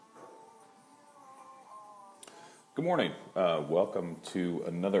Good morning. Welcome to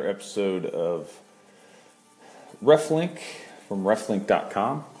another episode of RefLink from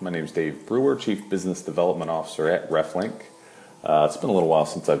reflink.com. My name is Dave Brewer, Chief Business Development Officer at RefLink. It's been a little while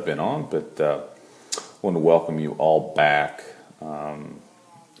since I've been on, but I want to welcome you all back.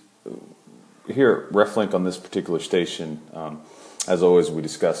 Here at RefLink on this particular station, as always, we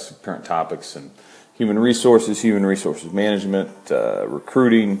discuss current topics and human resources management,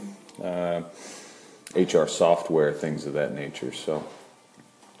 recruiting, HR software, things of that nature. So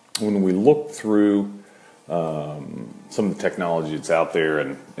when we look through some of the technology that's out there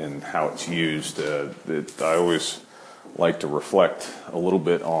and how it's used, I always like to reflect a little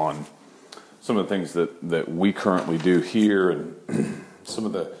bit on some of the things that we currently do here and some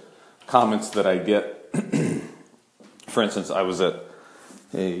of the comments that I get. For instance, I was at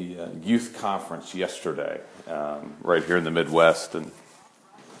a youth conference yesterday right here in the Midwest and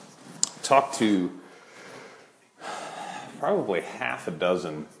talked to probably half a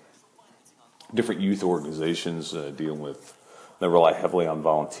dozen different youth organizations dealing with that rely heavily on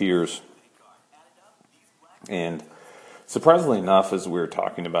volunteers. And surprisingly enough, as we were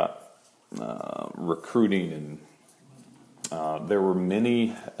talking about recruiting, and there were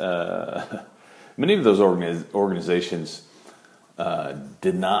many of those organizations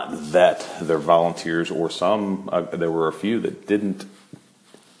did not vet their volunteers, or some there were a few that didn't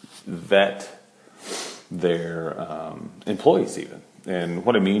vet their employees even. And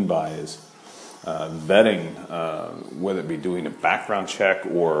what I mean by is vetting, whether it be doing a background check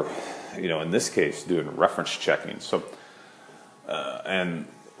or, in this case, doing reference checking. So, and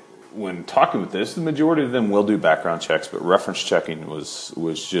when talking with this, the majority of them will do background checks, but reference checking was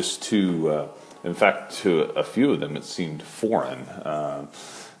just too, in fact, to a few of them it seemed foreign,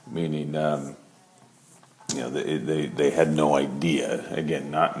 meaning they had no idea.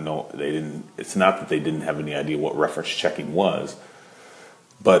 Again, they didn't. It's not that they didn't have any idea what reference checking was,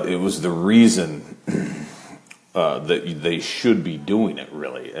 but it was the reason that they should be doing it,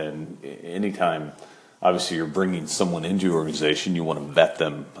 really. And anytime, obviously, you're bringing someone into your organization, you want to vet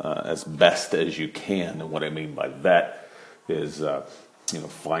them as best as you can. And what I mean by vet is,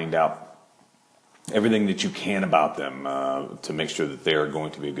 find out everything that you can about them to make sure that they are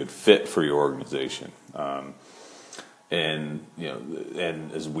going to be a good fit for your organization. And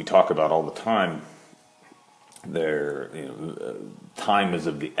as we talk about all the time, time is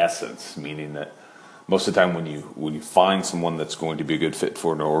of the essence, meaning that most of the time when you find someone that's going to be a good fit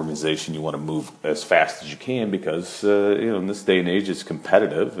for an organization, you want to move as fast as you can because in this day and age it's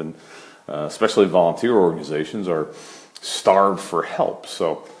competitive, and especially volunteer organizations are starved for help.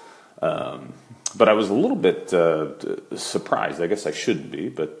 So but I was a little bit surprised. I guess I shouldn't be,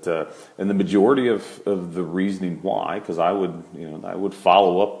 but and the majority of the reasoning why, because I would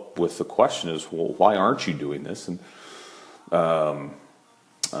follow up with the question is, well, why aren't you doing this? And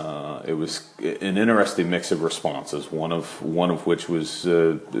it was an interesting mix of responses. One of which was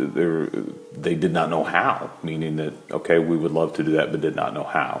they did not know how, meaning that okay, we would love to do that, but did not know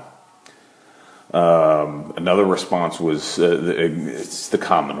how. Another response was it's the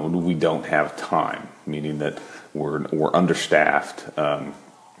common one: we don't have time, meaning that we're understaffed and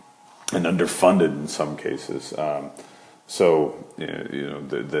underfunded in some cases. So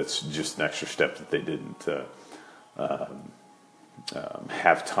that's just an extra step that they didn't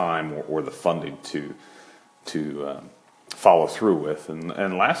have time or the funding to follow through with.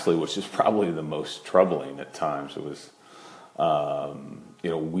 And lastly, which is probably the most troubling at times, it was.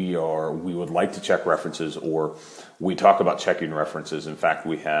 We would like to check references, or we talk about checking references. In fact,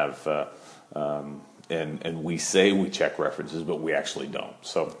 we have, and we say we check references, but we actually don't.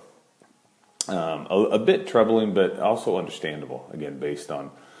 So, a bit troubling, but also understandable. Again, based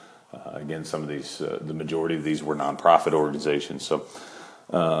on, some of these, the majority of these were nonprofit organizations. So,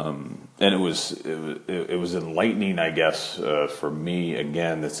 and it was enlightening, I guess, for me.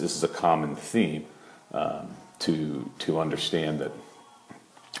 Again, this is a common theme. To understand that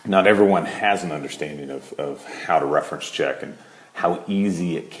not everyone has an understanding of how to reference check and how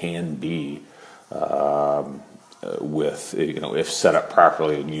easy it can be with if set up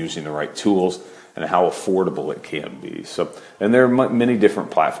properly and using the right tools, and how affordable it can be. So, and there are many different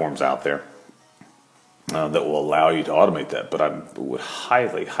platforms out there that will allow you to automate that. But I would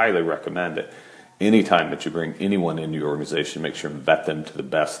highly, highly recommend that anytime that you bring anyone into your organization, make sure and vet them to the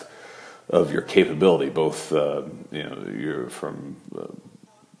best of your capability, both you're from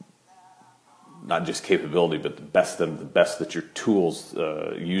not just capability, but the best that your tools,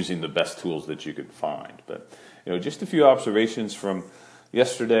 using the best tools that you can find. But just a few observations from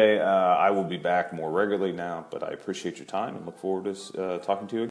yesterday. I will be back more regularly now, but I appreciate your time and look forward to talking to you again.